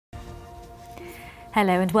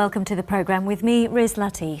Hello and welcome to the programme with me, RIZ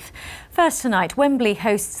LATEEF. First tonight, Wembley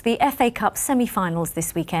hosts the FA Cup semi-finals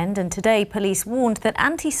this weekend, and today police warned that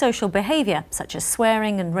antisocial behaviour, such as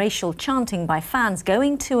swearing and racial chanting by fans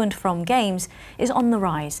going to and from games, is on the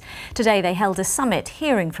rise. Today they held a summit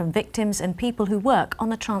hearing from victims and people who work on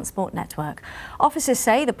the transport network. Officers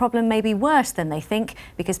say the problem may be worse than they think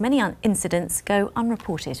because many incidents go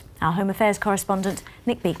unreported. Our Home Affairs correspondent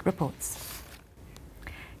Nick Beak reports.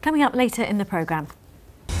 Coming up later in the programme.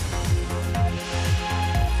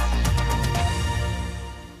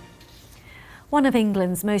 One of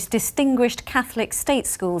England's most distinguished Catholic state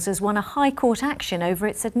schools has won a High Court action over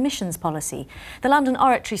its admissions policy. The London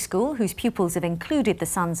Oratory School, whose pupils have included the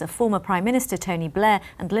sons of former Prime Minister Tony Blair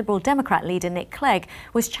and Liberal Democrat leader Nick Clegg,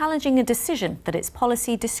 was challenging a decision that its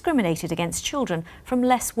policy discriminated against children from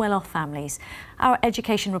less well-off families. Our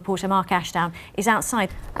education reporter Mark Ashdown is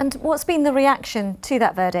outside. And what's been the reaction to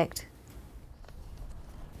that verdict?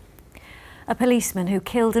 A policeman who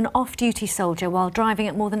killed an off-duty soldier while driving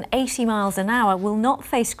at more than 80 miles an hour will not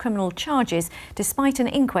face criminal charges despite an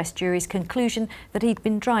inquest jury's conclusion that he'd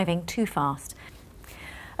been driving too fast.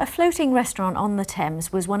 A floating restaurant on the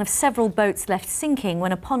Thames was one of several boats left sinking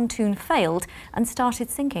when a pontoon failed and started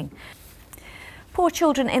sinking. Poor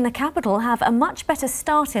children in the capital have a much better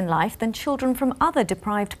start in life than children from other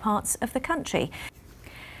deprived parts of the country.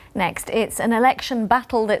 Next, it's an election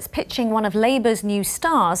battle that's pitching one of Labour's new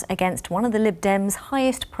stars against one of the Lib Dems'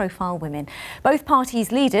 highest profile women. Both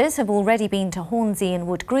parties' leaders have already been to Hornsey and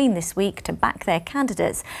Wood Green this week to back their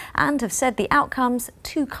candidates and have said the outcome's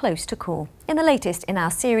too close to call. In the latest in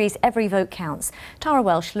our series Every Vote Counts, Tara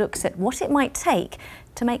Welsh looks at what it might take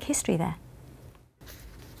to make history there.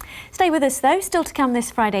 Stay with us though, still to come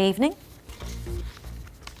this Friday evening.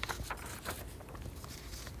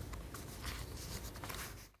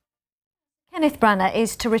 Kenneth Branagh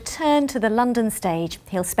is to return to the London stage.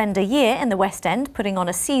 He'll spend a year in the West End putting on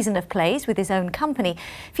a season of plays with his own company,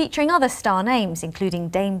 featuring other star names including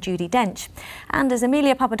Dame Judi Dench. And as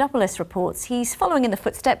Amelia Papadopoulos reports, he's following in the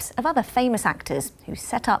footsteps of other famous actors who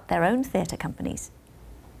set up their own theatre companies.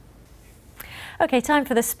 OK, time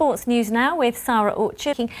for the sports news now with Sarah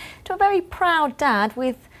Orchard. To a very proud dad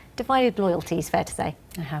with divided loyalties, fair to say.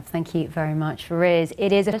 I have, thank you very much, Riz.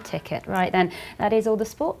 It is a ticket. Right then, that is all the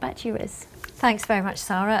sport. Back to you, Riz. Thanks very much,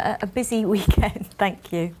 Sarah. A busy weekend,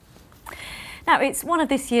 thank you. Now, it's one of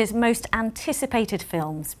this year's most anticipated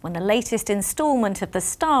films. When the latest instalment of the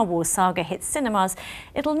Star Wars saga hits cinemas,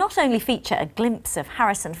 it'll not only feature a glimpse of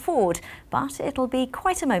Harrison Ford, but it'll be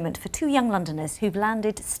quite a moment for two young Londoners who've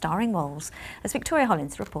landed starring roles, as Victoria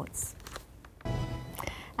Hollins reports.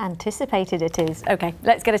 Anticipated it is. OK,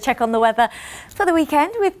 let's get a check on the weather for the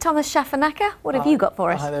weekend with Thomas Schaffernacker. What have you got for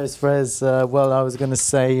us? Hi there, it's Riz. Well, I was going to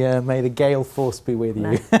say, may the gale force be with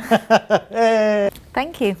you.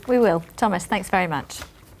 Thank you. We will. Thomas, thanks very much.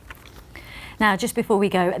 Now, just before we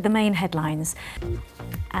go, the main headlines.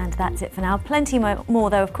 And that's it for now. Plenty more,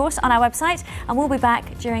 though, of course, on our website. And we'll be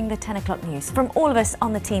back during the 10 o'clock news. From all of us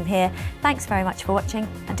on the team here, thanks very much for watching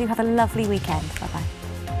and do have a lovely weekend. Bye-bye.